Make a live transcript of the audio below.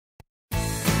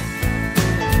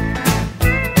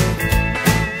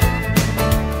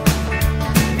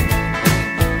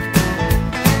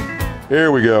Here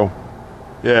we go.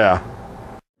 Yeah.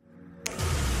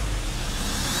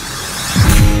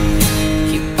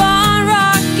 Keep on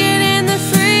rocking in the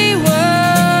free world.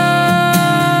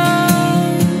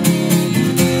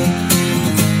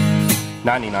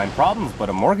 99 problems, but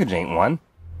a mortgage ain't one.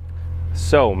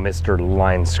 So, Mr.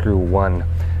 Linescrew1,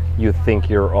 you think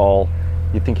you're all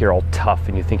tough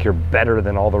and you think you're better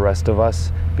than all the rest of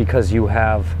us because you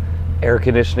have air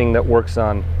conditioning that works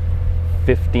on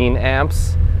 15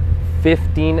 amps?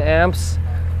 15 amps?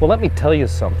 Well, let me tell you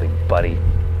something, buddy.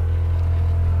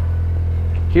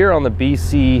 Here on the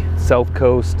BC South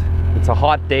Coast, it's a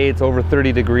hot day, it's over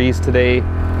 30 degrees today,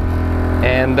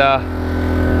 and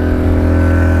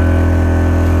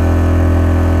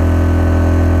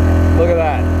look at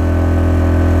that.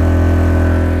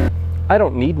 I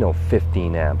don't need no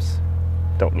 15 amps.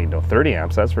 Don't need no 30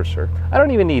 amps, that's for sure. I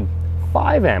don't even need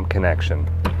 5 amp connection.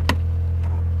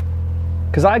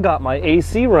 Because I got my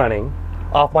AC running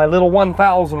off my little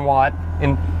 1000 watt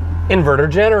inverter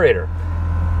generator.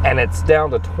 And it's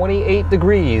down to 28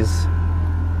 degrees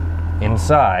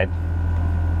inside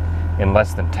in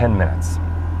less than 10 minutes.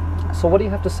 So what do you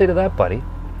have to say to that, buddy?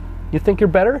 You think you're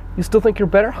better? You still think you're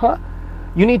better, huh?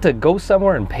 You need to go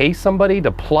somewhere and pay somebody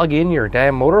to plug in your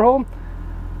damn motorhome?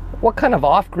 What kind of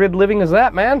off-grid living is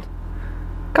that, man?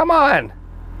 Come on!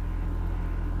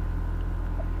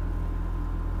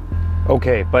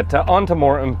 Okay, but on to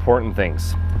more important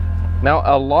things. Now,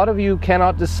 a lot of you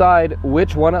cannot decide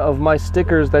which one of my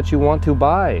stickers that you want to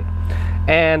buy.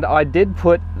 And I did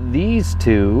put these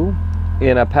two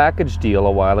in a package deal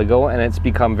a while ago, and it's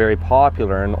become very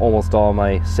popular, and almost all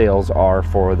my sales are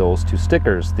for those two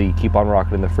stickers, the Keep on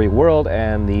Rockin' in the Free World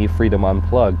and the Freedom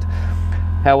Unplugged.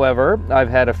 However, I've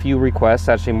had a few requests,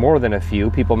 actually more than a few,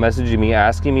 people messaging me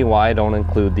asking me why I don't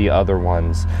include the other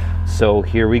ones. So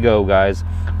here we go, guys.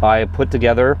 I put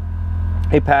together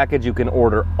a package. You can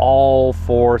order all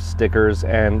 4 stickers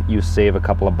and you save a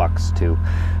couple of bucks too.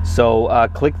 So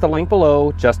click the link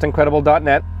below,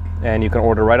 justincredible.net, and you can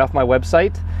order right off my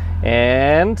website,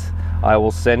 and I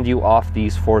will send you off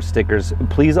these 4 stickers.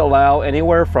 Please allow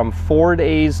anywhere from 4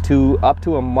 days to up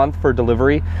to a month for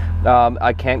delivery.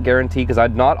 I can't guarantee, because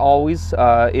I'm not always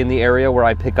in the area where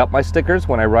I pick up my stickers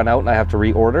when I run out and I have to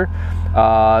reorder.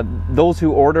 Those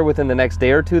who order within the next day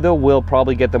or two, though, will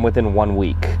probably get them within 1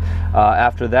 week.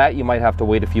 After that, you might have to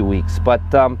wait a few weeks, but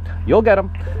you'll get them.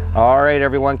 All right,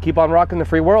 everyone, keep on rocking the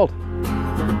free world.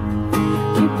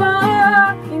 Keep on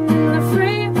rocking in the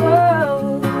free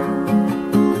world.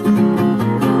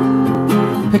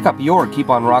 Pick up your Keep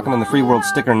on Rockin' in the Free World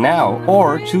sticker now,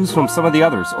 or choose from some of the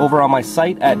others over on my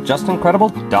site at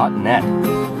justincredible.net.